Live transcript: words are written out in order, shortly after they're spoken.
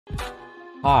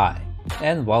Hi,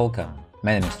 and welcome.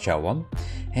 My name is Chawam,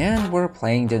 and we're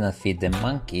playing Do Not Feed the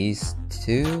Monkeys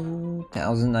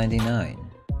 2099.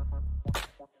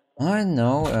 I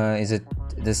know, is it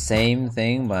the same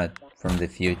thing but from the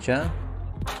future?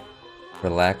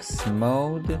 Relax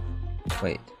mode?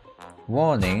 Wait.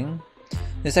 Warning.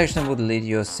 This action would lead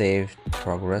your saved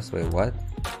progress. Wait, what?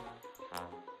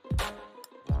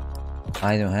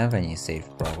 I don't have any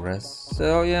saved progress.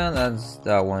 So yeah,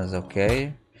 that one's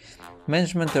okay.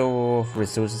 Management of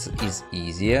resources is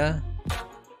easier.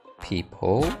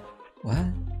 People? What?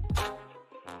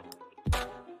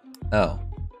 Oh.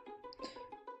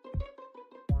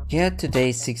 Get to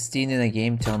day 16 in a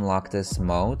game to unlock this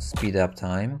mode. Speed up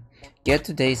time. Get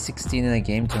to day 16 in a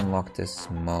game to unlock this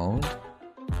mode.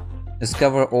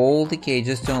 Discover all the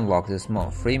cages to unlock this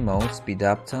mode. Free mode, speed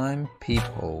up time,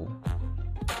 people.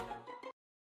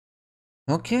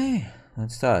 Okay,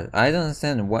 let's start. I don't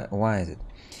understand why is it.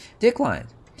 Dear client,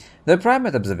 the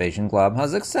Private Observation Club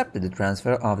has accepted the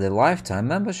transfer of the lifetime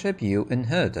membership you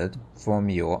inherited from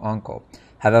your uncle.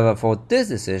 However, for this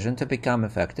decision to become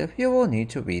effective, you will need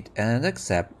to read and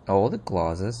accept all the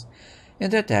clauses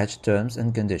in the attached terms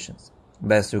and conditions.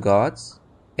 Best regards,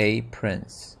 A.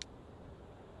 Prince.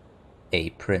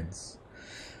 A. Prince.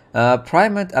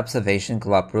 Primate Observation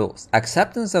Club rules.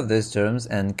 Acceptance of these terms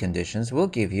and conditions will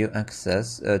give you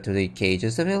access to the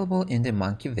cages available in the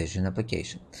Monkey Vision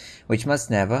application, which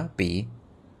must never be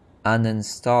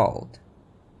uninstalled.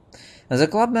 As a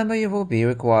club member, you will be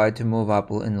required to move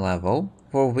up in level,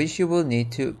 for which you will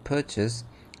need to purchase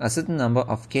a certain number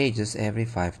of cages every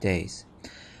 5 days.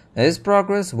 This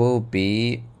progress will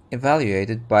be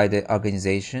evaluated by the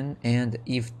organization and,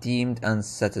 if deemed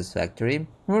unsatisfactory,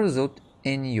 will result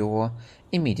in your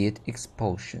immediate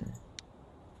expulsion.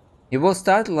 You will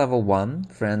start level 1,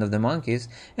 Friend of the Monkeys,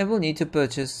 and will need to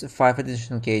purchase 5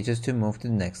 additional cages to move to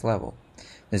the next level.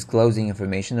 Disclosing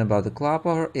information about the club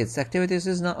or its activities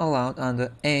is not allowed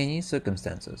under any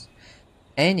circumstances.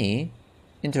 Any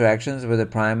interactions with the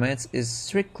primates is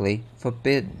strictly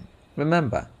forbidden.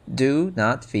 Remember, do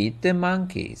not feed the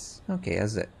monkeys. Okay,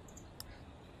 as it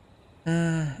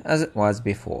was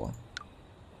before.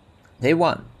 Day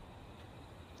 1.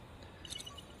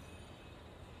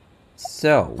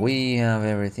 So, we have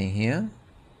everything here.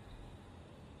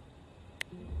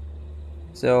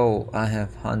 So, I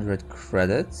have 100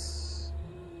 credits.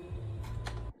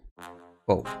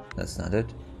 Oh, that's not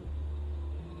it.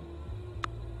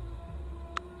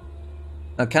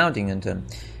 Accounting intern.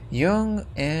 Young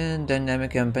and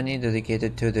dynamic company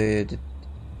dedicated to the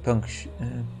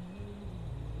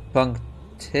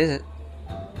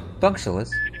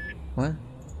punctualist. What?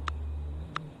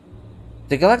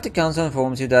 The Galactic Council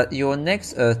informs you that your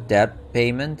next Earth debt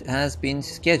payment has been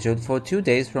scheduled for 2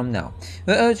 days from now.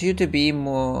 We urge you to be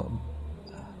more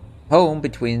home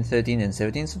between 13 and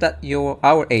 17 so that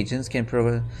our agents can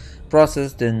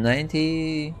process the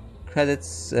 90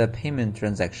 credits payment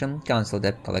transaction. Council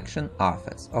Debt Collection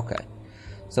Office. Okay,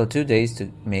 so 2 days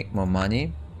to make more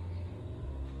money.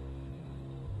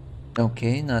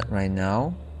 Okay, not right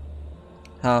now.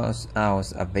 Hours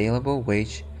available.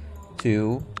 Wage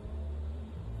 2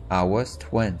 hours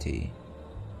 20.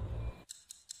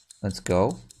 Let's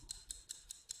go.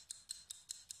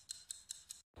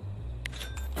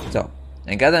 So,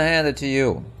 I gotta hand it to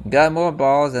you. Got more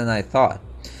balls than I thought.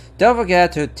 Don't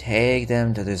forget to take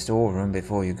them to the storeroom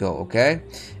before you go, okay?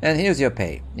 And here's your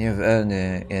pay. You've earned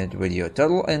it with your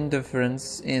total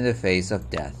indifference in the face of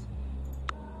death.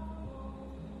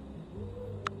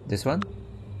 This one?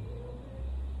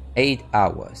 8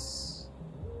 hours.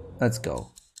 Let's go.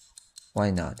 Why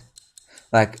not?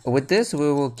 Like, with this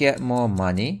we will get more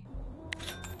money.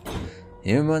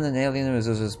 Human and alien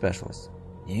resources specialist.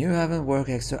 You haven't worked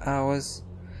extra hours.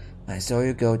 I saw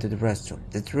you go to the restroom.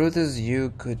 The truth is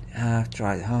you could have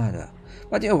tried harder,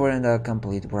 but you weren't a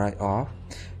complete write-off.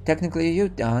 Technically,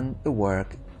 you've done the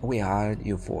work we hired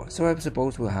you for, so I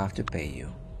suppose we'll have to pay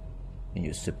you. And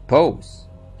you suppose?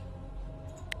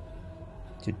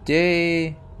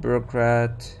 Today,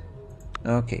 bureaucrat.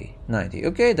 Okay, 90.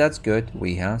 Okay, that's good.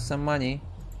 We have some money.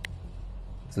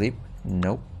 Sleep?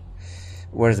 Nope.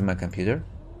 Where's my computer?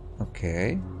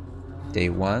 Okay. Day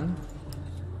 1.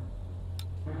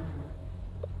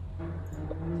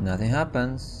 Nothing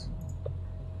happens.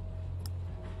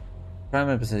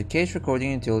 Primary episode case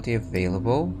recording utility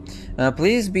available.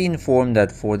 Please be informed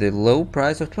that for the low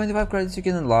price of 25 credits you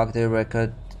can unlock the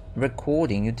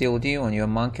recording utility on your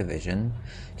Monkey Vision.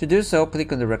 To do so,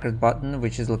 click on the record button,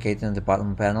 which is located on the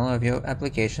bottom panel of your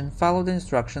application. Follow the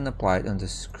instruction applied on the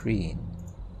screen.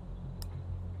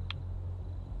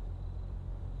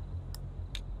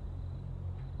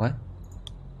 What?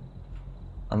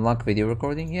 Unlock video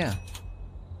recording? Yeah.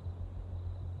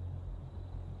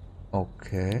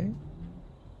 Okay.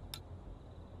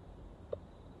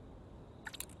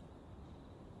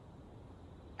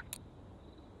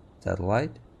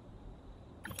 Satellite.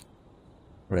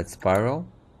 Red spiral.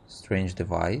 Strange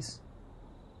device.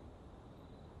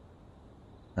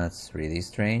 That's really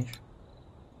strange.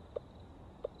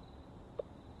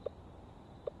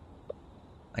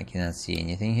 I cannot see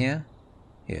anything here.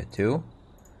 Here too.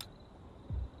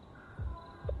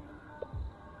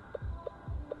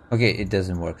 Okay, it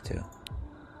doesn't work too.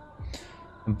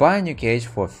 Buy a new cage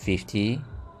for 50.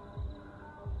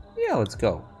 Yeah, let's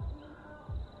go.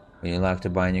 Would you like to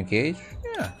buy a new cage?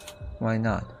 Yeah, why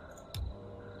not?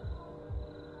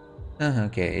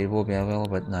 Okay, it will be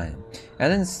available at 9.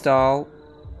 And install.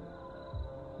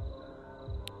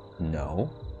 No.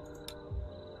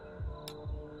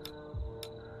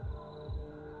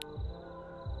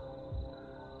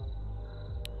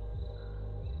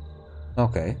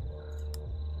 Okay.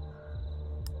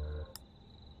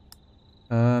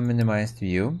 Minimize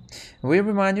view. We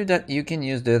remind you that you can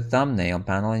use the thumbnail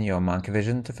panel in your Monkey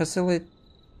Vision to facilitate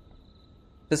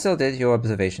your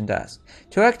observation task.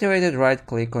 To activate it,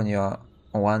 right-click on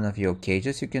one of your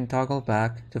cages. You can toggle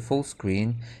back to full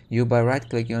screen view by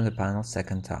right-clicking on the panel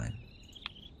second time.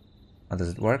 How does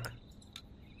it work?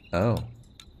 Oh.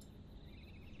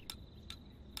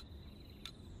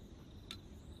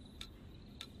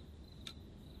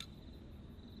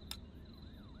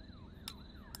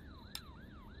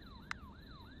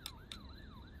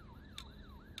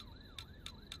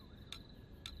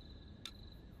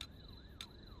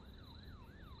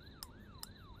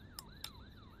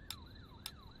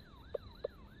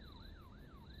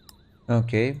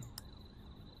 Okay.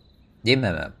 Dear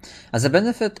member, as a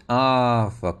benefit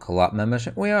of a club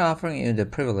membership, we are offering you the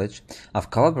privilege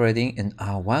of collaborating in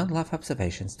our wildlife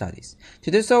observation studies.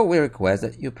 To do so, we request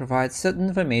that you provide certain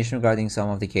information regarding some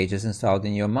of the cages installed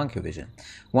in your Monkey Vision.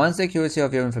 Once the accuracy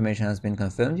of your information has been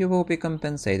confirmed, you will be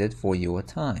compensated for your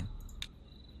time.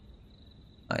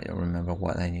 I don't remember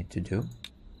what I need to do.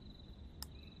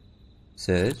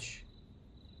 Search.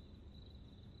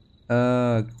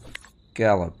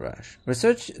 Calibrash.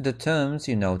 Research the terms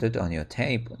you noted on your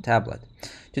tablet.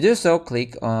 To do so,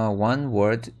 click on one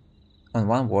word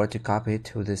to copy it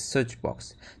to the search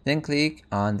box. Then click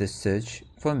on the Search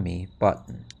for Me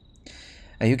button.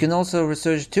 You can also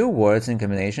research two words in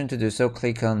combination. To do so,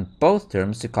 click on both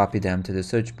terms to copy them to the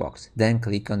search box. Then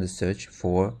click on the Search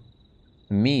for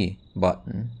Me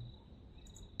button.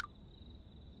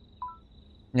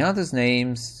 Now these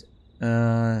names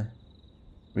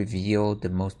reveal the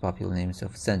most popular names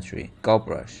of the century.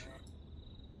 Gullbrush.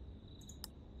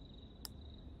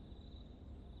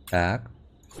 Back.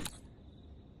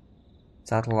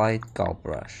 Satellite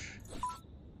Gullbrush.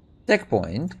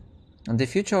 TechPoint. On the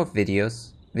future of video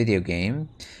game,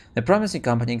 the promising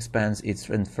company expands its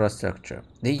infrastructure.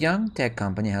 The young tech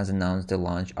company has announced the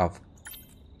launch of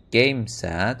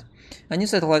GameSat, a new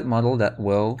satellite model that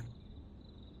will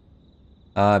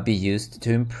be used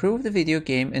to improve the video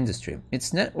game industry.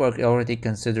 Its network already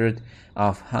considered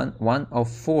of 1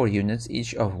 of 4 units,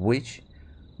 each of which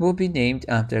will be named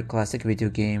after a classic video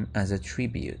game as a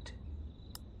tribute.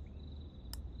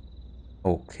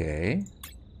 Okay.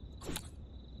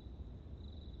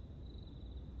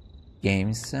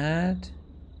 GameSat.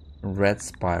 Red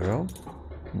Spiral.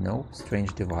 No,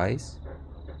 strange device.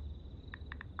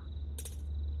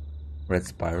 Red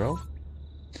Spiral.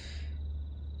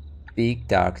 Big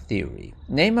Dark Theory.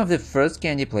 Name of the first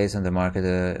candy placed on the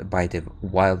market by the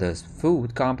Wildest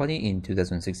Food Company in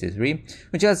 2063,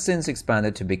 which has since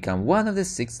expanded to become one of the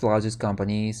 6 largest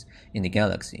companies in the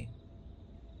galaxy.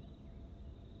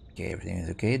 Okay, everything is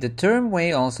okay. The term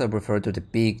may also refer to the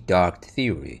Big Dark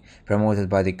Theory, promoted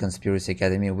by the Conspiracy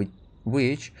Academy, with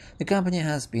which the company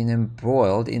has been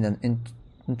embroiled in an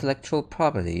intellectual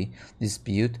property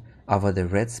dispute over the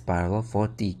Red Spiral for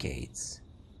decades.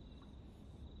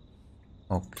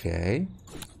 Okay.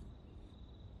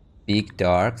 Big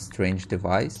Dark Strange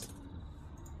Device.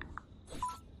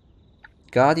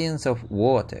 Guardians of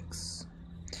Vortex.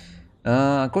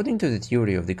 According to the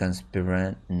theory of the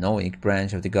conspiranoic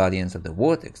branch of the Guardians of the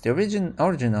Vortex, the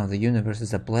origin of the universe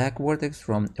is a black vortex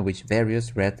from which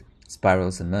various red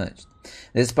spirals emerged.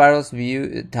 The spirals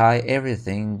tie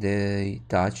everything they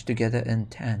touch together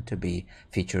and tend to be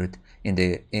featured in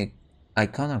the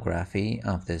iconography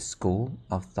of the school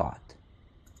of thought.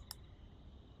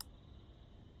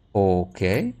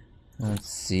 Okay, let's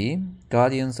see.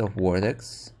 Guardians of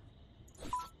Vortex.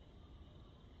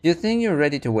 Do you think you're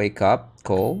ready to wake up,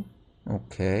 Cole?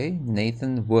 Okay,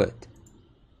 Nathan Wood.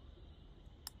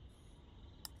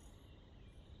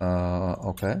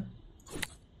 Okay.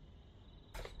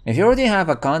 If you already have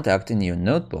a contact in your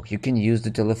notebook, you can use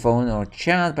the telephone or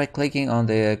chat by clicking on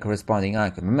the corresponding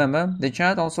icon. Remember, the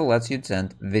chat also lets you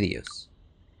send videos.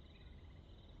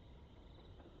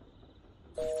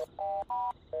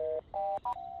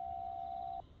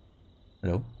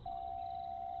 Hello?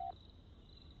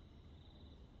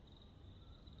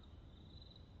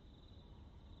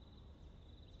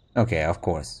 Okay, of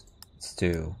course. It's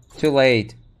too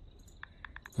late.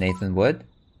 Nathan Wood?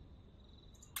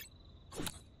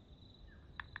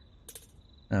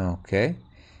 Okay.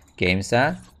 Game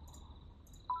set.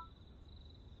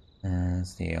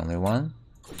 That's the only one.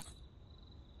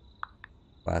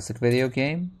 Classic video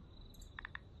game?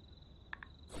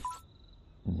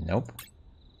 Nope.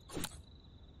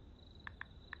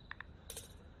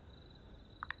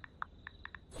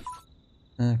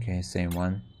 Okay, same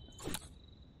one.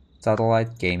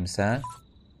 Satellite game set.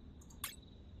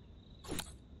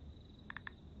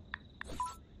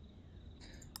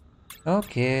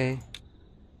 Okay.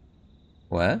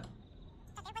 What?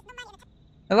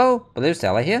 Hello, Blue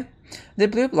Stella here. The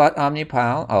Blue Blood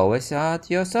Omnipile always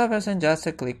at your service in just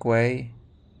a click away.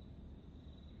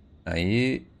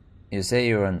 You say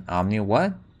you're an Omni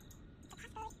what?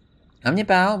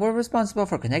 Omnipile, we're responsible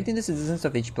for connecting the citizens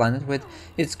of each planet with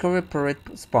its corporate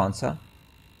sponsor.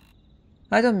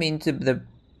 I don't mean to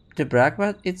brag,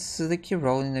 but it's the key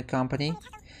role in the company.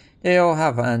 They all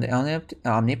have an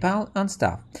Omnipile on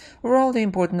staff. We're all the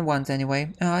important ones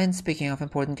anyway. And speaking of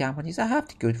important companies, I have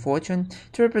the good fortune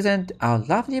to represent our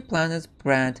lovely planet's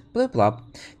brand, Blue Blob,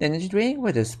 the energy drink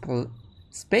with the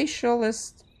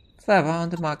spatialist flavor on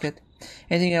the market.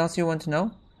 Anything else you want to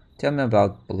know? Tell me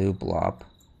about Blue Blob.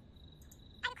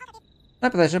 My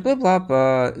pleasure, Blue Blob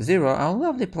Zero. Our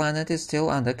lovely planet is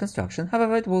still under construction.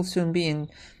 However, it will soon be an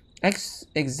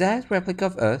exact replica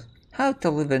of Earth. How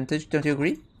totally vintage, don't you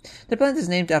agree? The planet is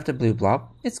named after Blue Blob,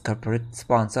 its corporate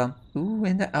sponsor. Ooh,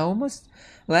 and I almost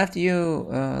left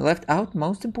out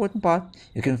most important part.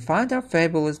 You can find our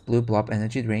fabulous Blue Blob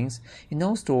energy drinks in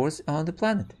all stores on the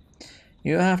planet.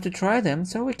 You have to try them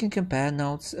so we can compare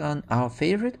notes on our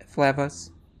favorite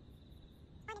flavors.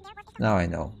 Now I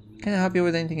know. Can I help you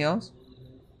with anything else?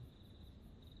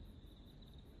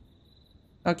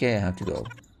 Okay, I have to go.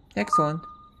 Excellent.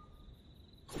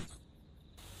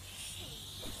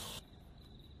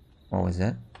 What was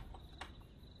that?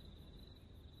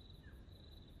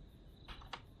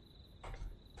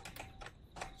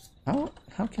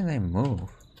 How can I move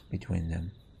between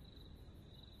them?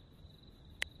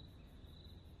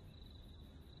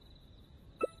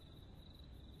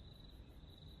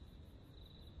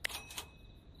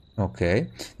 Okay.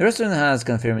 The restaurant has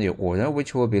confirmed your order,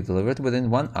 which will be delivered within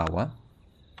 1 hour.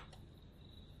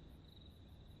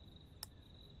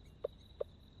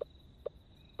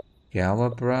 Yellow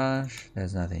brush.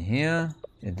 There's nothing here.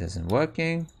 It doesn't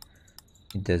working.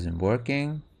 It doesn't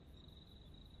working.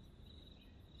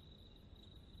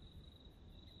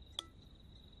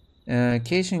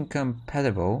 Occasion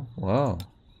compatible. Whoa.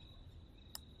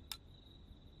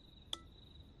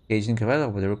 Occasion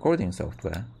compatible with the recording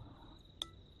software.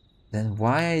 Then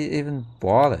why I even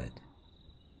bothered?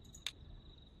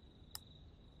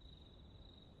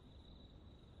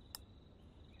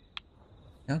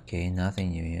 Okay,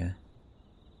 nothing new here.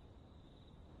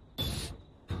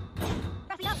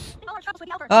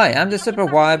 Hi, I'm the Super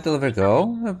Wipe Deliver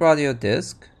Go. I brought you a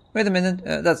disc. Wait a minute,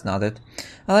 that's not it.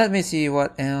 Let me see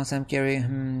what else I'm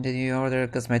carrying. Did you order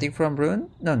cosmetic from Brune?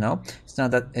 No, it's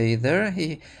not that either.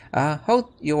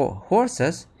 Hold your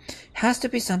horses. Has to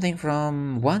be something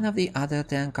from one of the other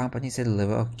 10 companies that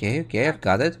deliver. Okay, I've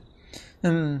got it.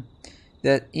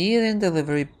 That eat-in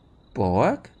delivery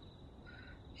book.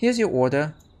 Here's your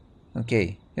order.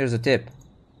 Okay, here's a tip.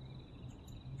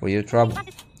 For your trouble.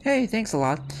 Hey, thanks a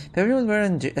lot. If everyone were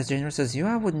as generous as you,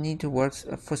 I wouldn't need to work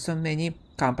for so many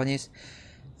companies.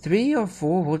 3 or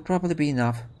 4 would probably be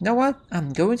enough. You know what?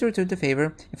 I'm going to return the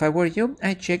favor. If I were you,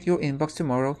 I'd check your inbox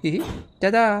tomorrow. Hehe.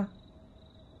 Ta-da!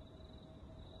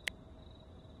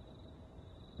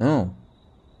 Oh.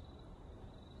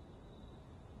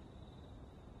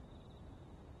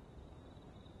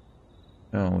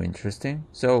 Oh, interesting.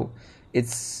 So,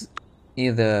 it's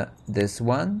either this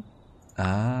one.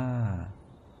 Ah.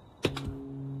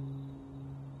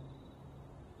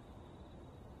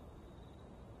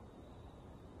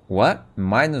 What?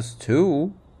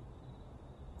 -2?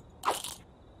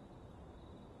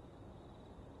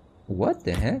 What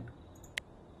the heck?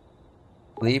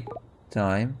 Sleep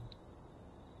time.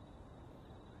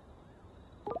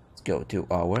 Let's go 2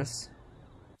 hours.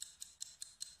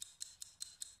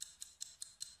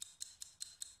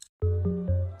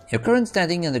 Your current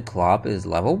standing in the club is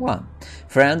level 1.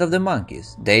 Friend of the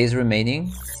monkeys. Days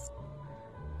remaining.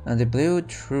 And the blue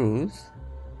truth.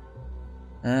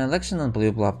 Election on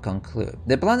blue blob conclude.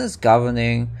 The planets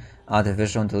governing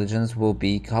artificial intelligence will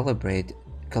be calibrated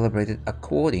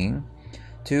according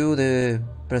to the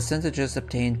percentages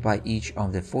obtained by each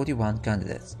of the 41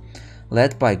 candidates,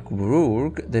 led by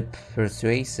Grurg the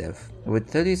Persuasive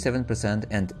with 37%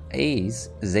 and Ace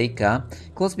Zeka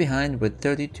close behind with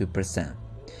 32%.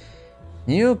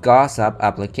 New GOSApp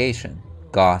application.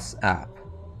 GOSApp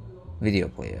video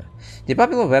player. The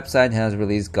popular website has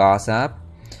released GOSApp,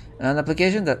 an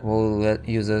application that will let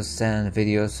users send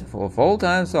videos of all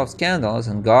types of scandals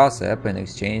and gossip in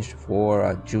exchange for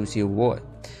a juicy reward.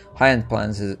 High-end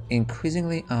plans is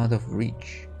increasingly out of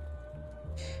reach.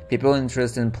 People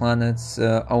interested in planets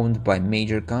owned by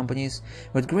major companies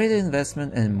with greater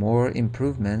investment and more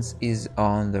improvements is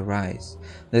on the rise.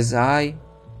 This high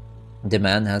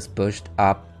demand has pushed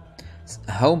up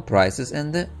home prices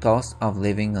and the cost of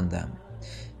living on them.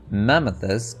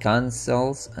 Mammothus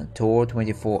cancels a tour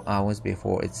 24 hours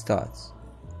before it starts.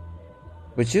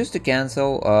 We choose to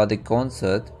cancel the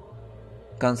concerts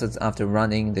after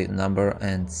running the number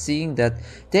and seeing that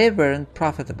they weren't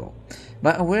profitable.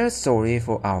 But we're sorry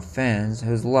for our fans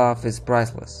whose love is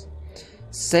priceless,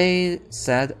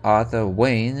 said Arthur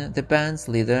Wayne, the band's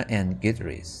leader and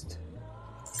guitarist.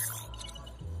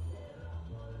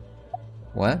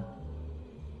 What?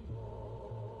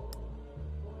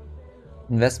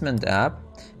 Investment app.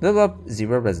 Build up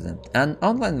Zero Resident. An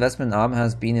online investment arm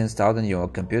has been installed on your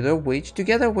computer which,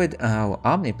 together with our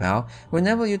OmniPal, will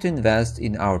enable you to invest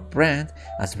in our brand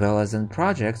as well as in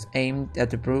projects aimed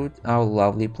at improving our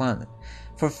lovely planet.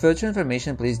 For further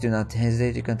information, please do not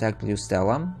hesitate to contact Blue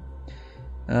Stella.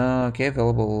 Okay,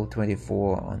 available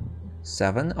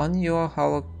 24/7 on your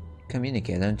Holo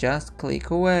communicator. Just click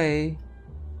away.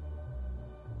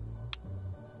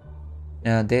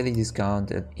 Daily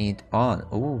discount at Eat On.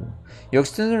 Ooh. Your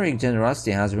extraordinary generosity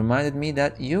has reminded me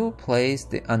that you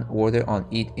placed an order on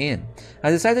Eat In. I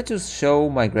decided to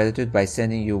show my gratitude by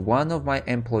sending you one of my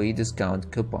employee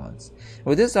discount coupons.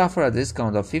 With this offer, a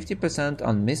discount of 50%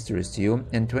 on mystery stew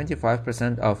and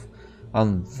 25% off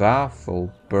on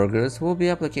waffle burgers will be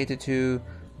applied to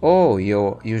all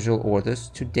your usual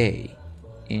orders today.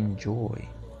 Enjoy.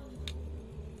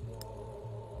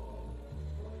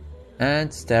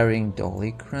 And staring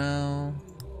dolly crown.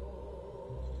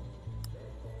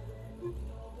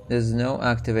 There's no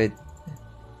active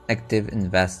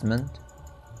investment.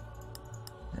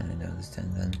 I don't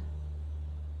understand then.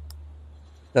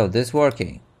 So this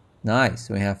working. Nice.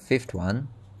 We have fifth one.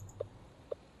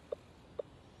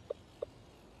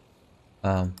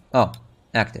 Oh,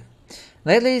 active.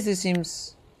 Lately this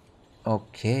seems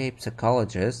okay.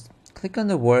 Psychologist. Click on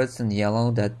the words in yellow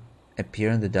that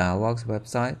appear in the dialogues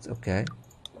websites. Okay.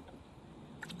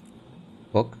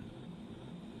 Book.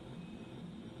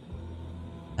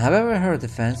 Have you ever heard of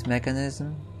defense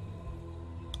mechanism?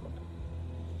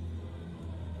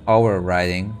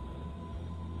 Overriding.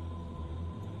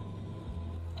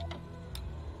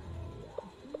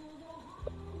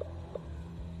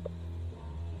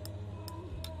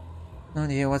 Oh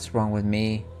dear, what's wrong with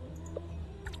me?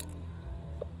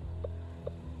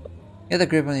 Get a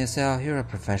grip on yourself, you're a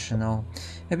professional.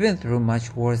 You've been through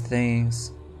much worse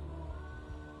things.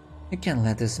 You can't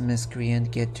let this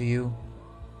miscreant get to you.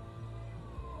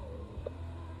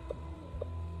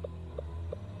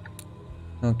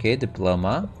 Okay,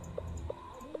 diploma.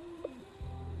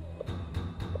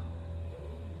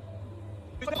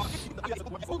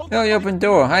 Oh, you open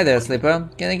door. Hi there, Slipper.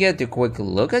 Can I get a quick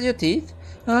look at your teeth?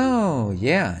 Oh,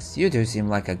 yes, you do seem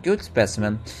like a good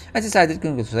specimen. I decided,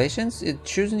 congratulations,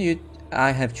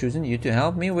 I have chosen you to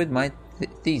help me with my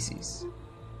thesis.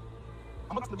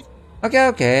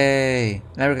 Okay.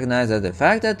 I recognize that the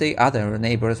fact that the other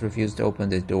neighbors refused to open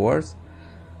the doors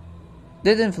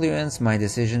did influence my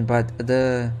decision, but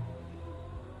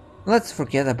let's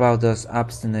forget about those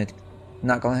obstinate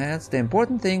knuckleheads. The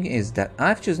important thing is that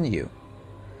I've chosen you.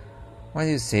 Why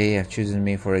do you say I've chosen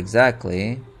me for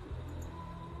exactly?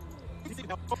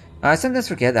 I sometimes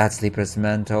forget that Sleeper's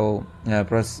mental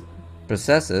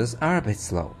processes are a bit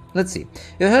slow. Let's see.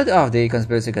 You heard of the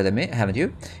Conspiracy Academy, haven't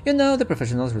you? You know the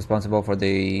professionals responsible for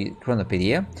the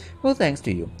Chronopedia? Well, thanks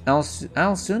to you. I'll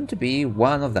soon to be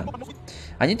one of them.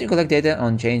 I need to collect data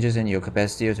on changes in your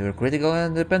capacity to critical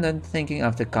and independent thinking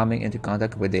after coming into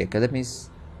contact with the Academy's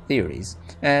theories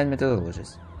and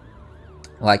methodologies.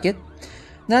 Like it?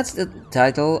 That's the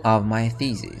title of my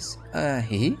thesis.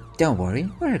 Don't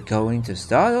worry, we're going to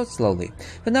start out slowly.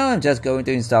 For now, I'm just going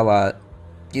to install a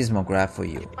gizmograph for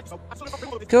you.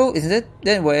 Cool, isn't it?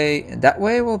 That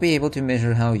way we'll be able to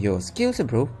measure how your skills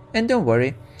improve. And don't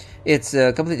worry, it's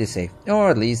completely safe. Or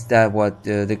at least that what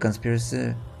the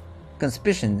conspiracy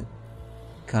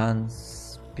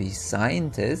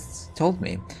scientists told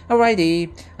me.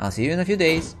 Alrighty, I'll see you in a few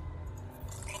days.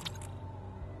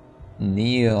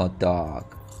 Neo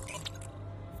dog.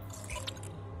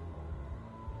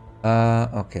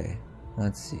 Okay.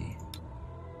 Let's see.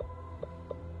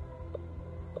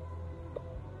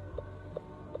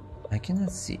 I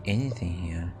cannot see anything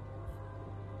here.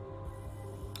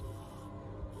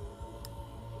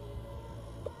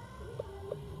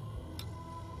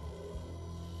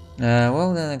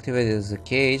 Well then activated the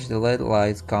cage, the LED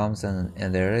light comes and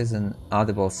there is an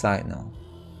audible signal.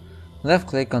 Left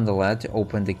click on the LED to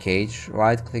open the cage,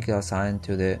 right click to assign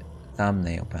to the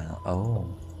thumbnail panel. Oh.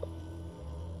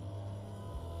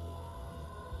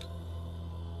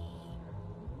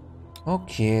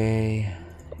 Okay,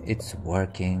 it's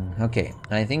working. Okay,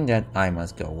 I think that I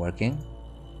must go working.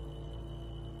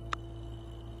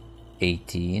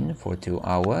 18 for 2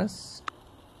 hours.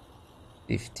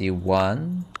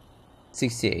 51.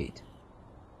 68.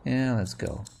 Yeah, let's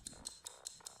go.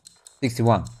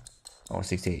 61 or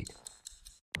 68.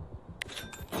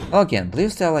 Again, blue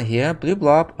Stella here, blue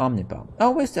blob, omnibomb.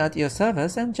 Always at your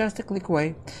service and just a click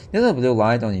away. The little blue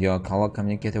light on your color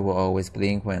communicator will always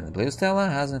blink when the blue Stella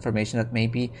has information that may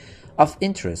be of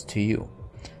interest to you.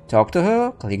 Talk to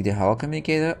her, click the color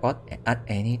communicator at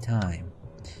any time.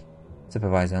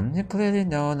 Supervisor, you clearly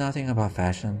know nothing about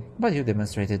fashion, but you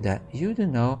demonstrated that you do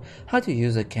know how to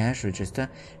use a cash register,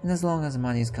 and as long as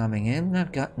money is coming in,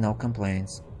 I've got no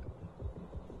complaints.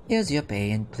 Here's your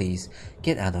pay and please,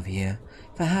 get out of here.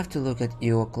 If I have to look at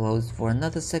your clothes for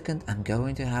another second, I'm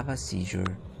going to have a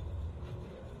seizure.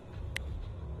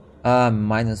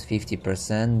 Minus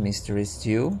 50% mystery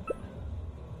stew.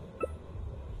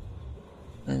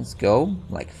 Let's go,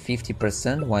 like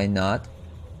 50%, why not?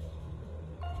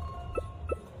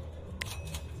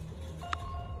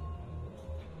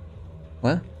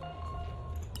 What?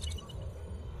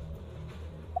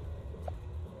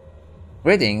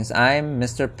 Greetings, I'm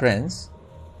Mr. Prince.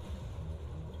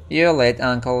 Your late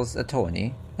uncle's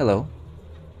attorney. Hello.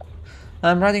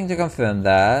 I'm writing to confirm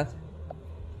that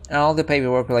all the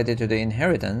paperwork related to the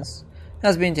inheritance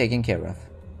has been taken care of.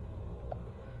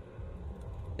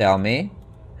 Tell me,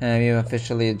 have you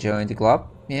officially joined the club?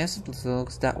 Yes, it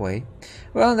looks that way.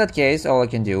 Well, in that case, all I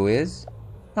can do is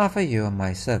offer you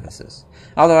my services,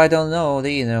 although I don't know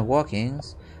the inner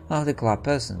workings of the club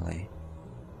personally.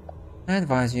 I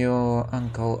advise your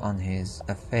uncle on his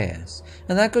affairs,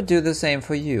 and I could do the same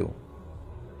for you.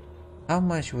 How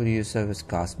much would your service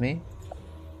cost me?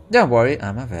 Don't worry,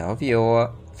 I'm aware of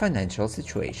your financial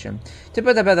situation. To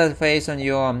put a better face on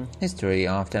your history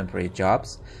of temporary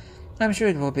jobs, I'm sure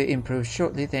it will be improved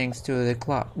shortly thanks to the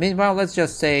club. Meanwhile, let's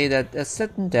just say that a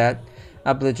certain debt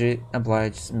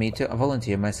obliges me to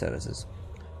volunteer my services.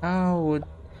 How would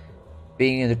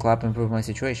being in the club improve my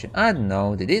situation? I don't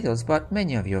know the details, but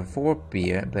many of your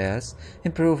forebears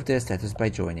improved their status by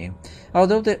joining.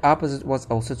 Although the opposite was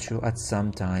also true at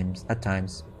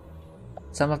times.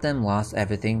 Some of them lost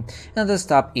everything, and others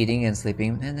stopped eating and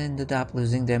sleeping and ended up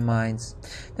losing their minds.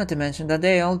 Not to mention that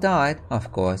they all died,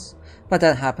 of course. But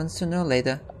that happens sooner or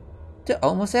later to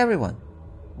almost everyone.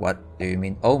 What do you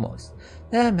mean almost?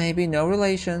 There may be no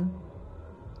relation.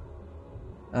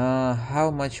 How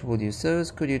much would you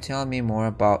service? Could you tell me more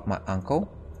about my uncle?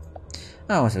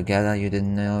 I also gather you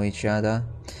didn't know each other.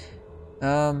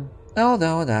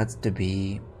 Although that's to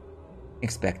be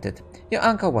expected. Your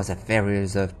uncle was a very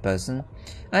reserved person.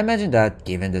 I imagine that,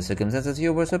 given the circumstances,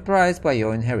 you were surprised by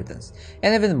your inheritance,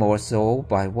 and even more so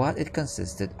by what it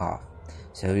consisted of.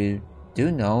 So you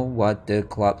do know what the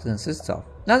club consists of.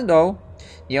 Not at all.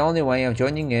 The only way of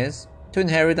joining is to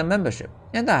inherit a membership,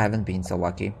 and I haven't been so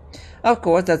lucky. Of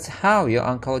course, that's how your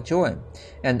uncle joined,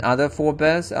 and other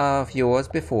forebears of yours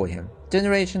before him.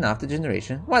 Generation after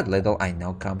generation, what little I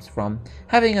know comes from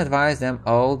having advised them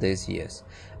all these years.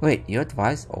 Wait, you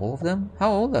advised all of them?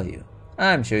 How old are you?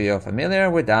 I'm sure you're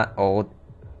familiar with that old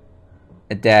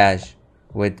adage.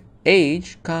 With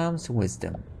age comes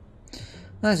wisdom.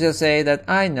 Let's just say that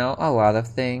I know a lot of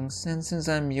things, and since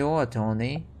I'm your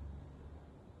attorney,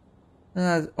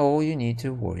 that's all you need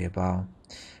to worry about.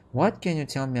 What can you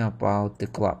tell me about the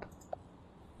club?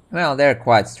 Well, they're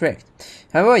quite strict.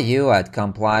 However, you had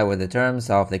comply with the terms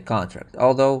of the contract,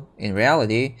 although, in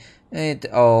reality, it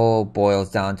all boils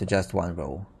down to just one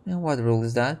rule. And what rule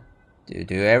is that? To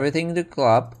do everything the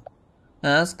club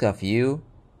asks of you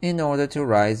in order to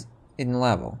rise in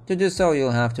level. To do so,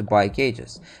 you'll have to buy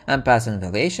cages and pass an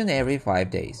evaluation every 5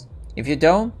 days. If you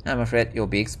don't, I'm afraid you'll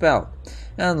be expelled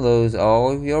and lose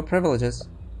all of your privileges.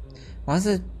 Was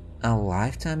it a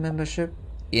lifetime membership?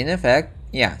 In effect,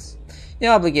 yes.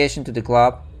 Your obligation to the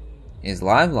club is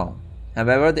lifelong.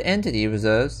 However, the entity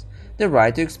reserves the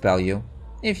right to expel you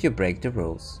if you break the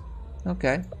rules.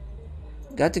 Okay.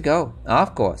 Got to go.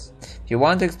 Of course. If you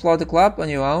want to explore the club on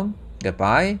your own,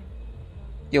 goodbye.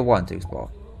 You want to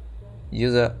explore.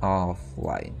 User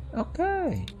offline.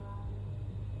 Okay.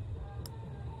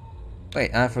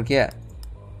 Wait, I forget.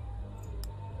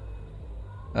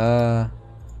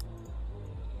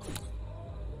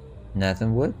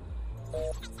 Nathan Wood?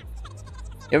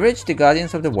 You reached the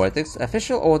Guardians of the Vortex,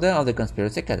 official order of the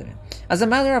Conspiracy Academy. As a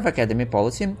matter of Academy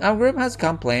policy, our group has a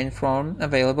complaint form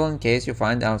available in case you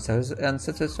find our service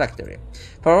unsatisfactory.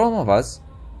 For all of us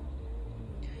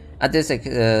at this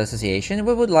association,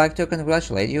 we would like to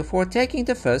congratulate you for taking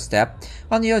the first step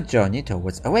on your journey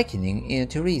towards awakening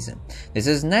into reason. This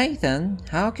is Nathan.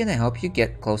 How can I help you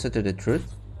get closer to the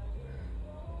truth?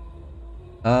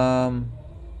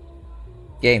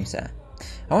 Game set.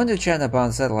 I want to chat about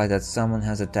the satellite that someone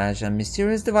has attached a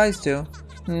mysterious device to.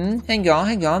 Hang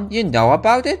on. You know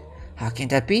about it? How can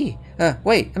that be?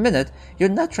 Wait a minute. You're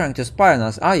not trying to spy on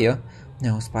us, are you?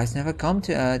 No, spies never come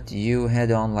to you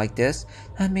head on like this.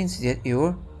 That means that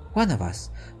you're one of us.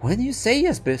 Why didn't you say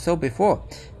yes so before?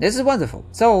 This is wonderful.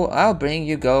 So I'll bring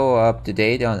you go up to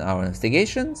date on our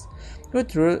investigations. Good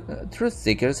truth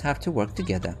seekers have to work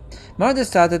together. Murder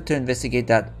started to investigate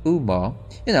that UMO,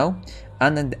 an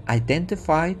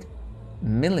unidentified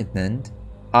malignant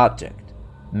object.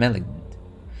 Malignant.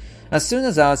 As soon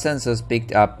as our sensors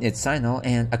picked up its signal,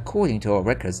 and according to our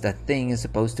records, that thing is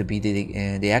supposed to be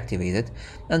deactivated.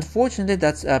 Unfortunately,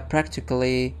 that's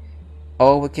practically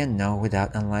all we can know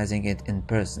without analyzing it in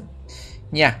person.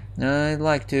 Yeah, I'd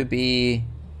like to be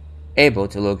able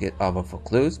to look it over for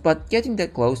clues, but getting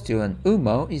that close to an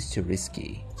UMO is too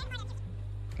risky.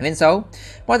 Even so,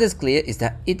 what is clear is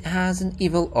that it has an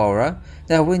evil aura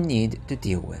that we need to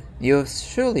deal with. You've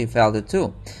surely felt it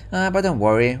too, but don't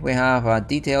worry, we have a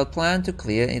detailed plan to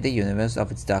clear the universe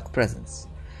of its dark presence.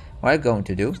 What are you going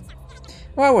to do?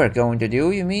 What we're going to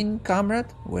do, you mean, comrade?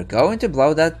 We're going to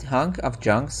blow that hunk of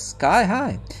junk sky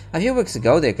high. A few weeks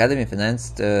ago, the Academy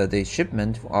financed the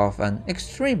shipment of an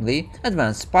extremely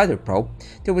advanced spider probe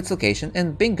to its location,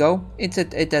 and bingo, it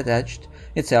attached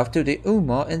itself to the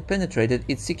UMO and penetrated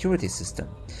its security system.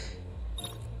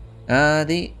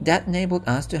 That enabled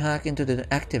us to hack into the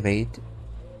activate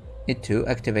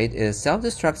a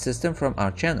self-destruct system from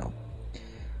our channel.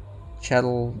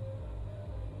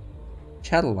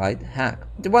 Satellite hack.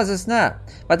 It was a snap,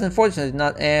 but unfortunately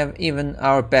not even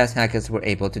our best hackers were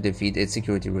able to defeat its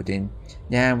security routine.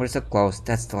 Damn, we're so close.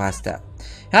 That's the last step.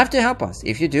 You have to help us.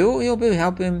 If you do, you'll be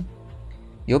helping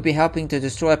to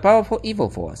destroy a powerful evil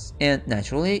force, and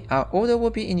naturally, our order will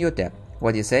be in your debt.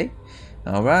 What do you say?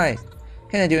 Alright.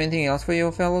 Can I do anything else for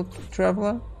you, fellow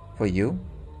traveler? For you?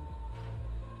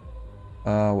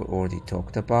 We already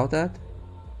talked about that.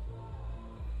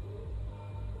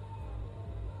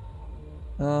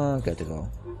 Got to go.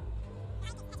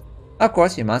 Of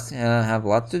course, you must have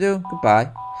lots to do.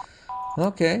 Goodbye.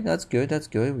 Okay, that's good,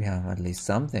 We have at least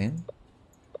something.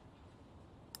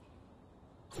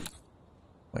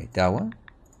 Wait, that one?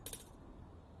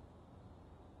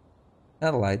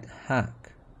 Satellite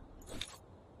hack.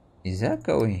 Is that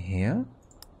going here?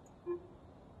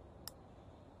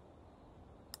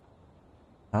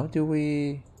 How do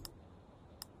we...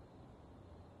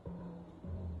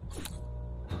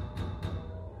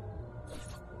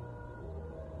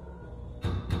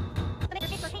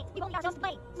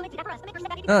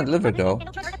 Deliver go.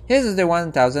 Here's the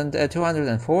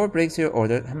 1204. Breaks your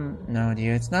order. No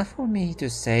dear, it's not for me to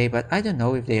say, but I don't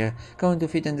know if they're going to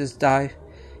fit in this dive.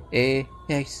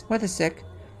 Yes, what a sec.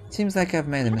 Seems like I've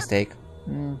made a mistake.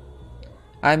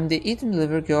 I'm the Eat and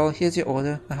Deliver girl. Here's your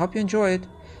order. I hope you enjoy it.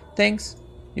 Thanks.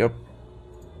 Your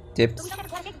tips.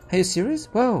 Are you serious?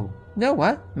 Whoa. You know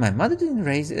what? My mother didn't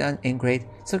raise an ingrate,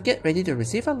 so get ready to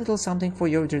receive a little something for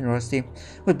your generosity.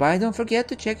 Goodbye, don't forget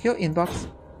to check your inbox.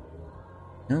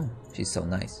 Oh, she's so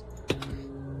nice.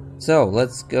 So,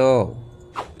 let's go.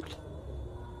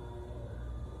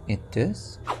 Eat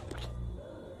this.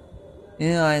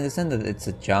 Yeah, I understand that it's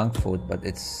a junk food, but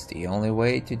it's the only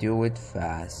way to do it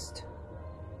fast.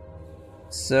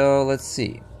 So, let's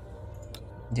see.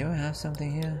 Do I have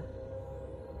something here?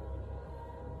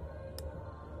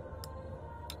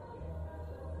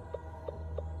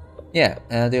 Yeah,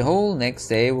 the whole next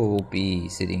day we will be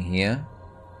sitting here.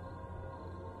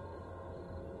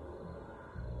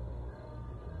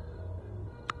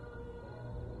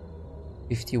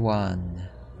 $51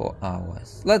 for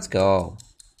hours. Let's go.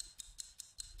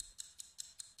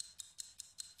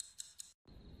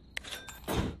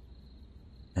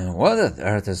 What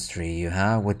artistry you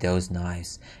have with those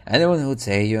knives. Anyone who'd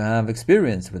say you have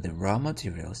experience with the raw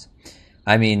materials.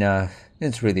 I mean,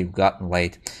 it's really gotten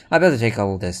late. I better take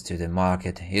all this to the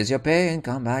market. Here's your pay and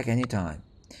come back anytime.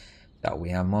 So we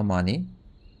have more money.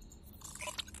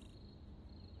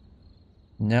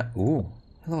 No. Ooh.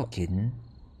 Hello, kitten.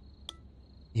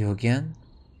 You again?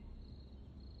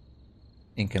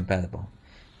 Incompatible.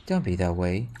 Don't be that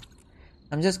way.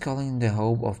 I'm just calling in the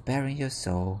hope of bearing your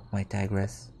soul, my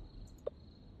tigress.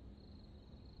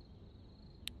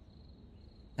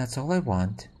 That's all I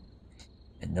want.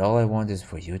 And all I want is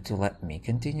for you to let me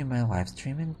continue my live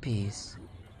stream in peace.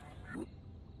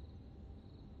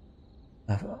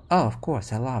 Oh, of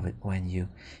course, I love it when you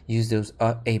use those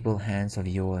able hands of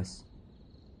yours.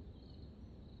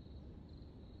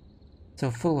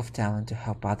 So full of talent to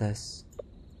help others.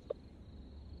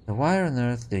 So why on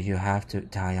earth do you have to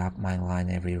tie up my line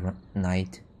every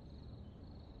night?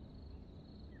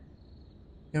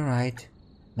 You're right,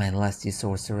 my lusty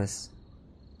sorceress.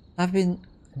 I've been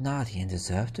naughty and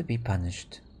deserve to be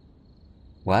punished.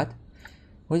 What?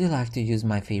 Would you like to use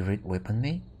my favorite whip on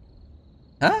me?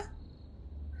 Huh?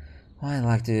 What I'd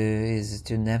like to is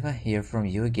to never hear from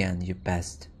you again, you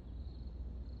pest.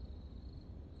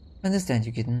 Understand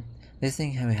you, kitten. This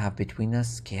thing we have between us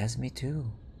scares me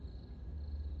too.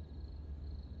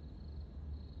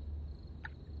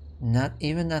 Not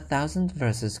even 1,000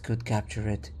 verses could capture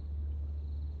it.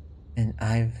 And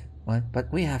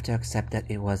but we have to accept that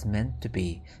it was meant to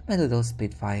be, my little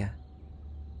Spitfire.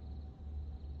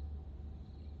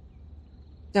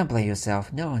 Don't blame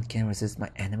yourself, no one can resist my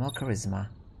animal charisma.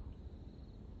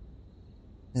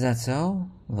 Is that so?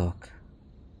 Look.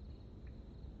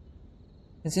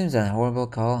 It seems that horrible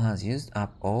call has used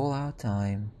up all our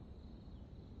time.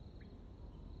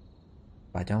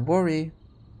 But don't worry.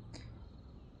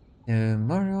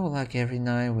 Tomorrow, like every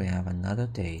night, we have another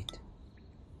date.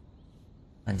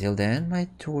 Until then, my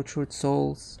tortured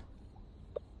souls.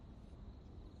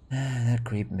 That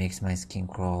creep makes my skin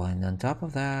crawl, and on top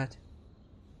of that,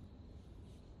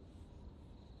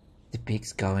 the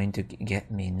pig's going to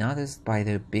get me noticed by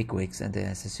the bigwigs at the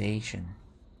association.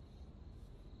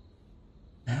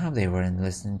 I hope they weren't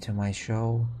listening to my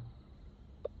show.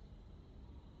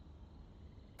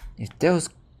 If those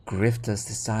grifters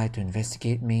decide to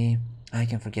investigate me, I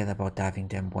can forget about giving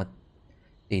them what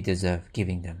they deserve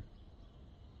giving them.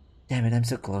 Damn it, I'm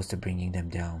so close to bringing them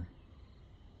down.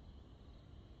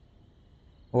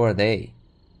 Who are they?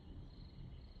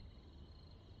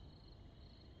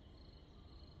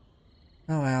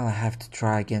 Oh well, I have to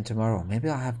try again tomorrow. Maybe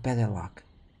I'll have better luck.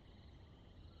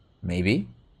 Maybe?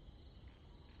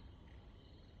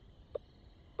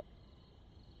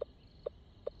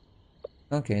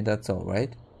 Okay, that's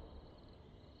alright.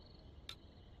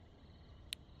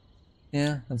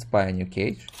 Yeah, let's buy a new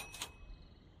cage.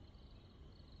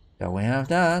 So we have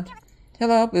that.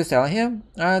 Hello, please tell him.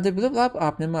 The blue blob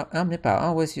omnipower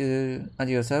always at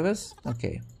your service?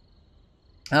 Okay.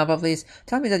 But please,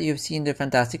 tell me that you've seen the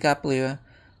fantastic app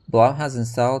Blob has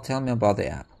installed. Tell me about the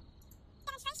app.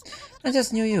 I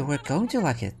just knew you were going to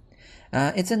like it.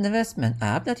 It's an investment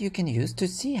app that you can use to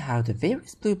see how the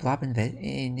various Blue Blob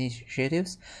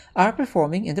initiatives are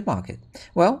performing in the market.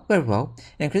 Well, very well,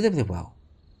 incredibly well.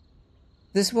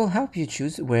 This will help you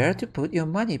choose where to put your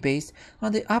money based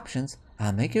on the options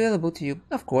I'll make available to you.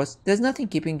 Of course, there's nothing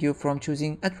keeping you from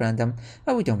choosing at random,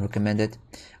 but we don't recommend it.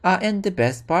 And the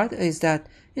best part is that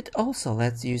it also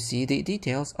lets you see the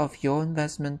details of your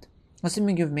investment.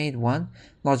 Assuming you've made one,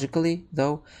 logically,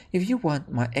 though, if you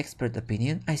want my expert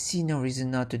opinion, I see no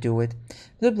reason not to do it.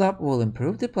 The blob will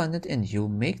improve the planet and you'll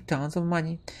make tons of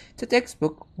money. It's a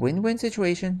textbook win-win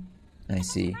situation. I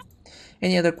see.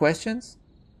 Any other questions?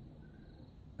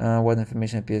 What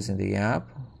information appears in the app?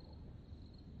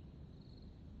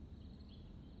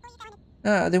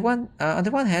 On the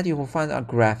one hand, you will find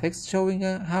graphics showing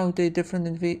how the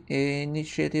different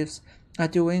initiatives are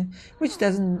doing, which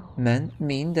doesn't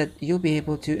mean that you'll be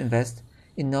able to invest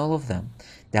in all of them.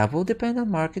 That will depend on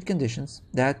market conditions.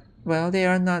 That, well, they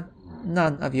are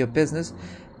none of your business,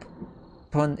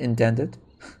 pun intended.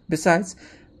 Besides,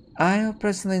 I'll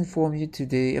personally inform you to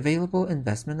the available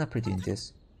investment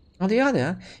opportunities. On the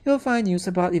other, you'll find news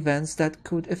about events that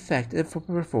could affect the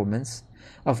performance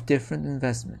of different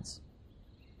investments,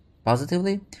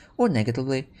 positively or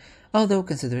negatively, although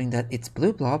considering that it's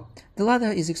Blue Blob, the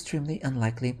latter is extremely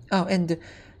unlikely. Oh, and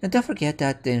don't forget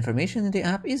that the information in the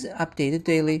app is updated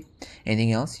daily.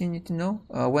 Anything else you need to know?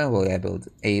 When will I be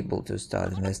able to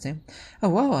start investing? Oh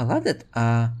wow, I love that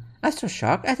Astro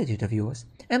Shark attitude of yours.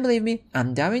 And believe me,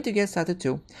 I'm dying to get started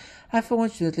too.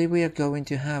 Unfortunately, we are going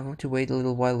to have to wait a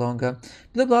little while longer.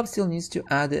 Blue Blob still needs to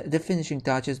add the finishing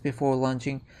touches before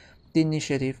launching the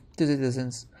initiative to the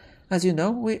citizens. As you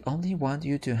know, we only want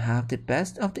you to have the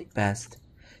best of the best.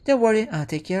 Don't worry, I'll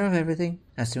take care of everything.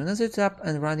 As soon as it's up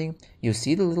and running, you'll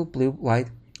see the little blue light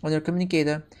on your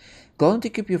communicator, going to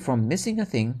keep you from missing a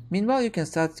thing. Meanwhile, you can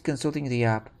start consulting the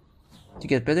app to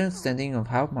get better understanding of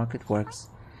how market works.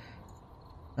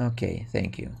 Okay,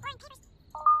 thank you.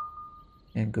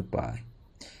 And goodbye.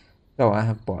 So I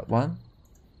have bought one.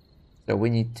 So we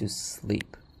need to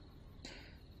sleep.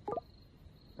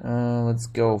 Let's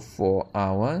go 4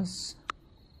 hours.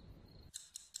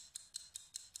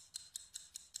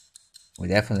 We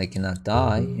definitely cannot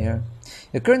die here.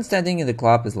 Your current standing in the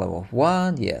club is level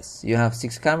 1. Yes, you have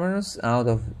 6 cameras out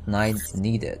of 9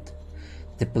 needed.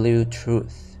 The Blue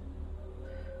Truth.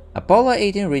 Apollo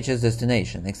 18 reaches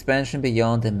destination. Expansion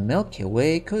beyond the Milky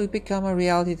Way could become a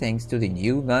reality thanks to the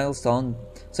new milestone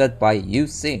set by Yu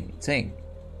Xing,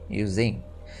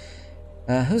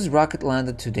 whose rocket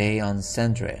landed today on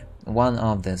Centauri, one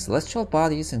of the celestial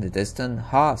bodies in the distant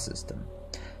Ha system.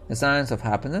 The science of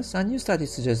happiness, a new study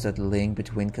suggests that the link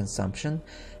between consumption,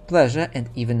 pleasure, and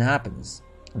even happiness.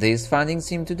 These findings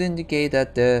seem to indicate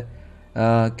that the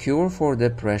cure for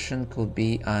depression could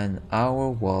be in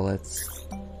our wallets.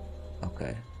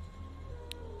 Okay.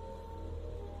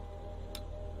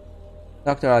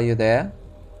 Doctor, are you there?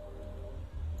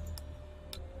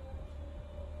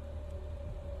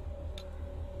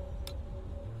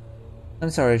 I'm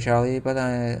sorry, Charlie, but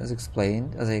as I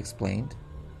explained,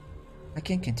 I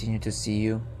can't continue to see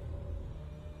you.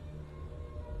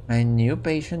 My new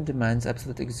patient demands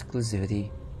absolute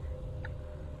exclusivity,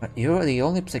 but you're the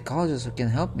only psychologist who can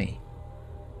help me.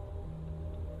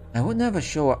 I would never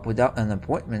show up without an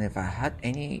appointment if I had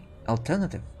any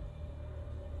alternative.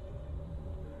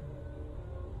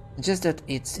 It's just that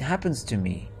it happens to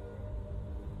me.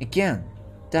 Again,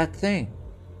 that thing.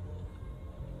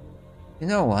 You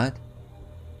know what?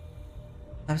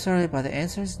 I'm sorry, but the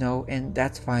answer is no, and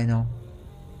that's final.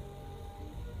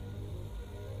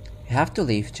 You have to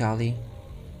leave, Charlie.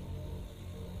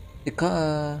 The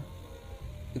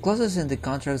clauses in the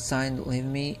contract signed leave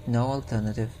me no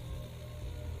alternative.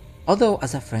 Although,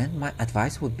 as a friend, my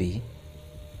advice would be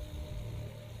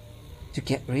to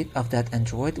get rid of that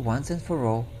android once and for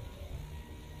all.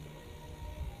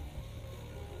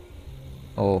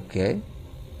 Okay.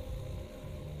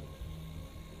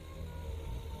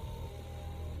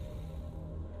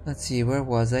 Let's see, where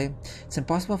was I? It's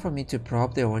impossible for me to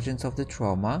probe the origins of the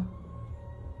trauma.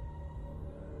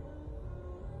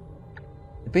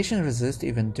 The patient resists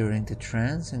even during the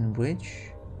trance in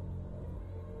which,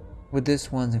 with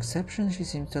this one exception, she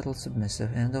seems totally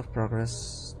submissive. End of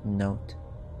progress note.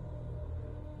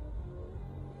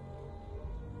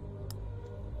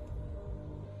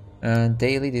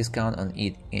 Daily discount on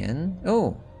Eat In.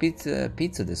 Oh, pizza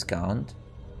discount.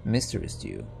 Mystery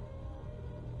stew.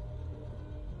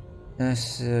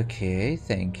 Yes, okay,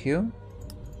 thank you.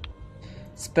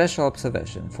 Special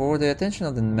observation. For the attention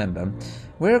of the member,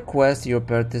 we request your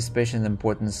participation in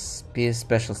important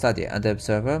special study at the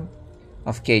observer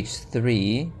of cage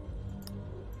 3.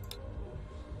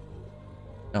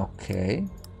 Okay.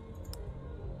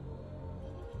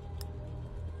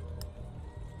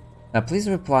 Please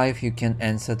reply if you can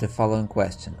answer the following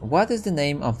question. What is the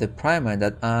name of the primer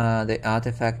that the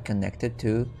artifact connected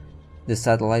to the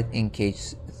satellite in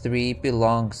cage 3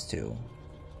 belongs to?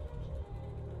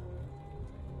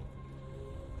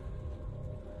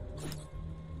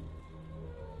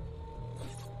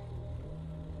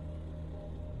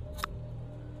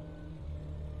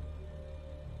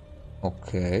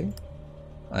 Okay.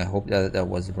 I hope that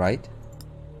was right.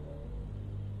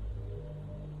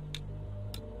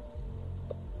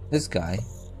 This guy.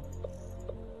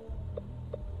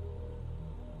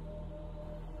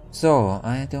 So,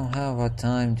 I don't have a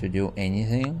time to do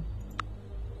anything.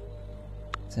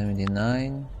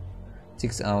 79.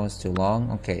 6 hours too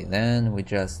long. Okay, then we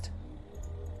just...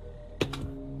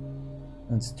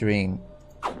 let's drink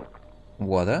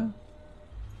water.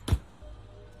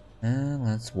 And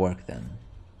let's work then.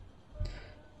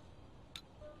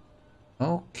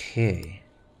 Okay.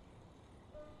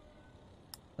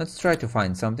 Let's try to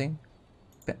find something.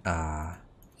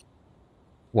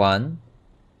 One.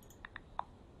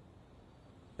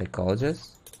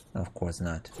 Psychologist? Of course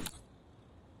not.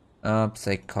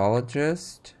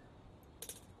 Psychologist.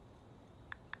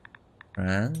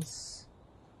 France.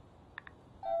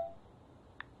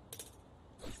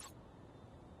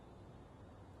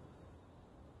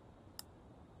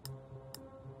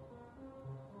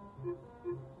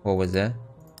 What was that?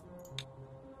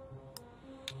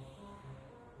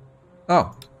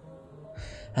 Oh,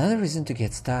 another reason to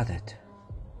get started.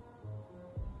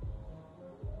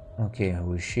 Okay,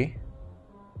 who is she?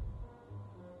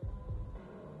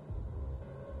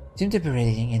 Seem to be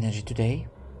radiating energy today.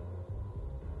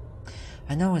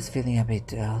 I know I was feeling a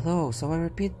bit low, so I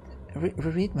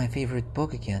reread my favorite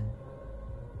book again.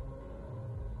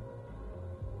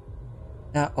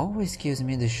 That always gives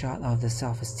me the shot of the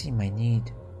self-esteem I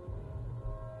need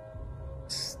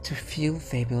to feel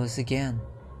fabulous again.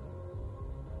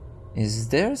 Is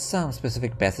there some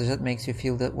specific passage that makes you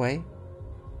feel that way?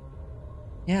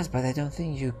 Yes, but I don't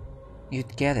think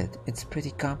you'd get it. It's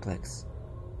pretty complex.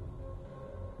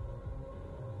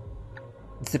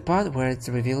 It's the part where it's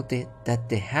revealed that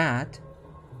the hat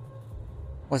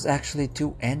was actually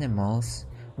two animals,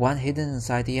 one hidden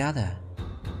inside the other.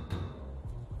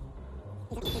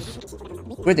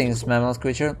 Greetings, mammal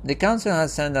creature. The council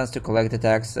has sent us to collect the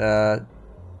tax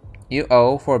you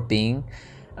owe for being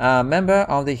a member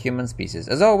of the human species.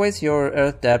 As always, your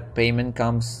Earth debt payment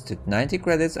comes to 90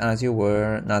 credits as you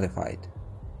were notified.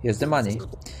 Here's the money.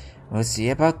 We'll see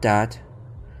about that.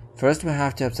 First, we'll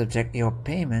have to subject your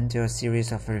payment to a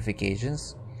series of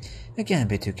verifications. You can't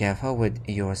be too careful with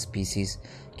your species,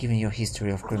 given your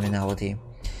history of criminality.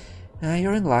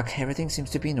 You're in luck, everything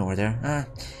seems to be in order.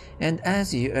 And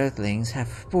as you Earthlings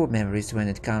have poor memories when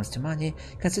it comes to money,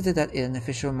 consider that an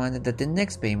official reminder that the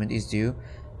next payment is due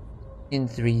in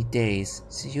 3 days.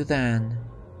 See you then.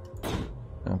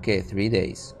 Okay, 3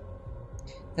 days.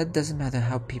 That doesn't matter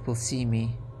how people see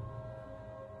me.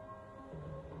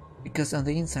 Because on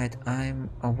the inside, I'm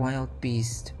a wild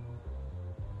beast.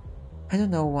 I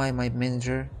don't know why my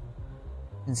manager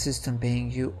insists on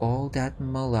paying you all that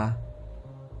moolah.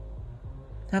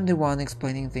 I'm the one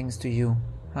explaining things to you,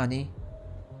 honey.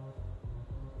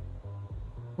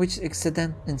 Which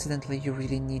incidentally you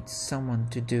really need someone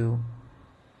to do.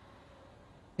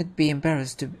 I'd be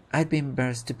embarrassed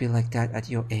to be like that at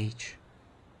your age.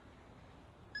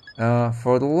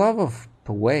 For the love of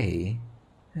Paway,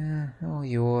 all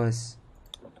yours.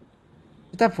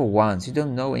 Shut up for once, you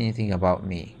don't know anything about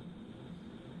me.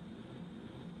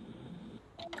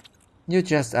 You're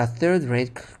just a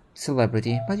third-rate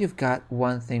celebrity, but you've got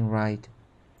one thing right.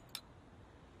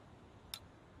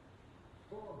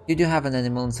 You do have an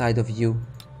animal inside of you.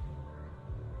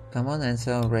 Come on,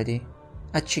 answer already.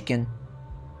 A chicken.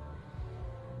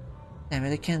 Damn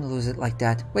it, I can't lose it like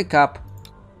that. Wake up!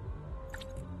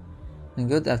 And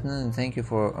good afternoon and thank you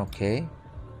for... Okay.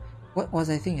 What was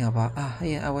I thinking about?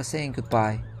 Yeah, I was saying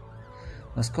goodbye.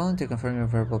 I was calling to confirm your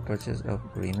verbal purchase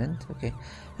agreement. Okay.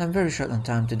 I'm very short on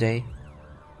time today.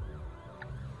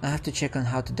 I have to check on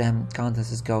how the damn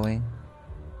contest is going.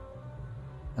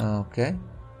 Okay.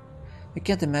 You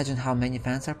can't imagine how many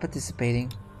fans are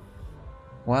participating.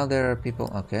 Well, there are people...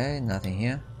 Okay, nothing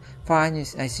here. Fine,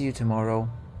 I see you tomorrow.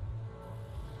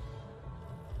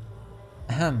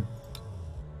 Ahem.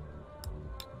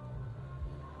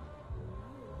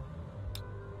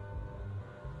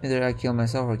 Either I kill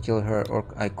myself or kill her or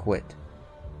I quit.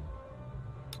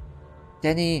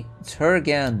 Danny, it's her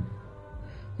again.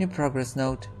 New progress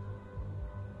note.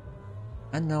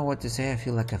 I don't know what to say, I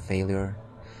feel like a failure.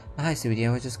 Hi sweetie,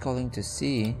 I was just calling to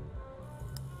see.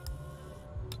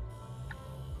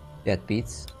 That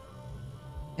beats.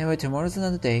 Anyway, tomorrow's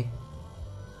another day.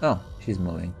 Oh, she's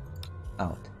moving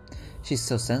out. She's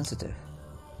so sensitive.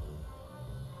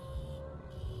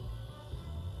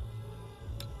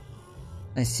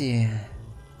 I see.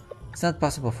 It's not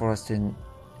possible for us to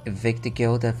evict the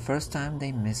guild the first time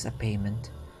they miss a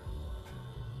payment.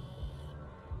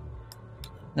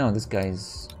 No, this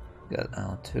guy's got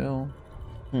out too.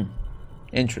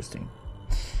 Interesting.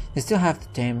 They still have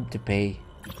the time to pay.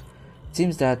 It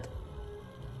seems that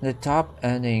the top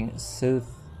earning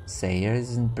soothsayer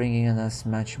isn't bringing in as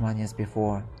much money as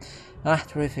before.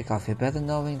 Terrific. I'll feel better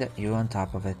knowing that you're on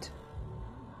top of it.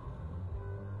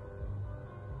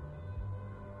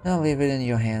 I'll leave it in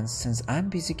your hands since I'm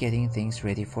busy getting things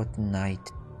ready for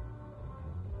tonight.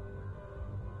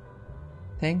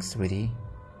 Thanks, sweetie.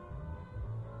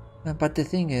 But the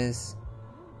thing is...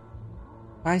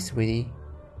 Bye, sweetie.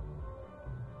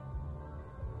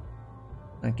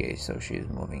 Okay, so she's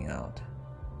moving out.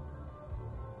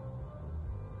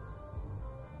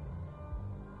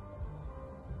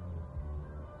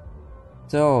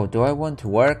 So, do I want to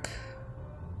work?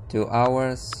 2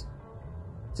 hours?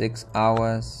 6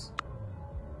 hours?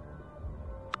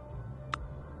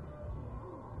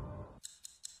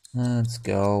 Let's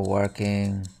go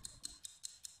working.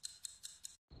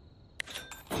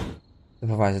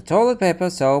 Supervisor, toilet paper,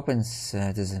 soap, and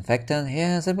disinfectant.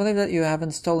 Yes, I believe that you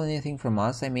haven't stolen anything from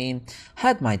us. I mean,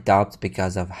 had my doubts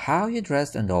because of how you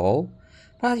dressed and all.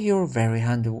 but you're very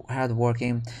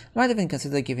hardworking. Might even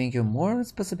consider giving you more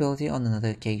responsibility on another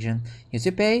occasion. Here's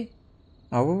your pay.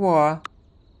 Au revoir.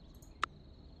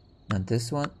 Not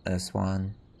this one, this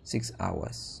one. 6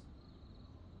 hours.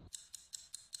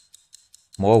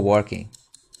 More working.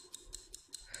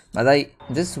 But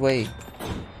this way,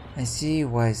 I see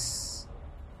why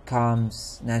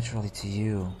comes naturally to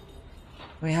you.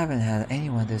 We haven't had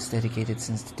anyone this dedicated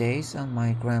since the days on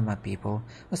my grandma people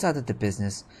who started the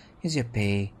business. Here's your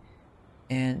pay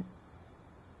and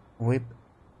whip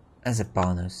as a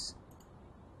bonus.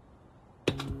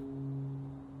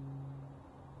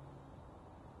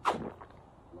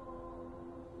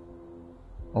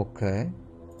 Okay.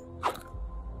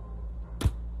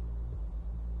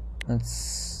 Let's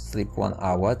sleep 1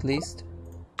 hour at least.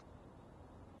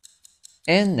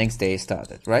 And next day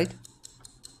started, right?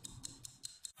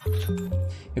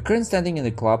 Your current standing in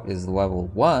the club is level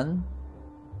 1.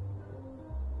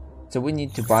 So we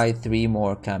need to buy 3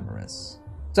 more cameras.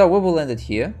 So we will end it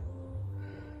here.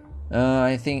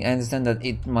 I understand that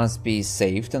it must be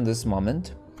saved in this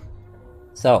moment.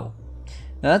 So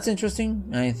that's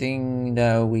interesting. I think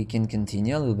that we can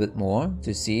continue a little bit more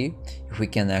to see if we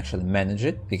can actually manage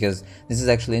it, because this is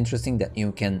actually interesting that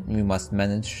you must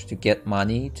manage to get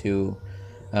money to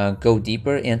go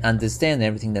deeper and understand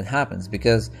everything that happens,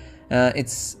 because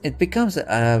it becomes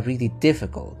really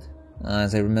difficult,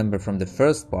 as I remember from the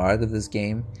first part of this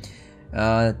game,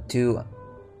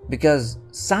 because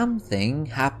something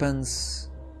happens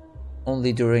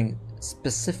only during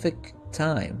specific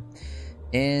time,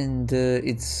 and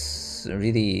it's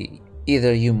really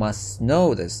either you must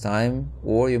know this time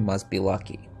or you must be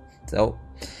lucky. So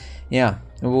yeah,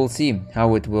 we'll see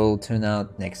how it will turn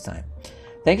out next time.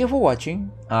 Thank you for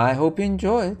watching. I hope you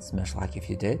enjoyed. Smash like if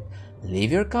you did.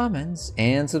 Leave your comments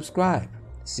and subscribe.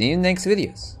 See you in next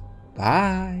videos.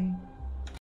 Bye.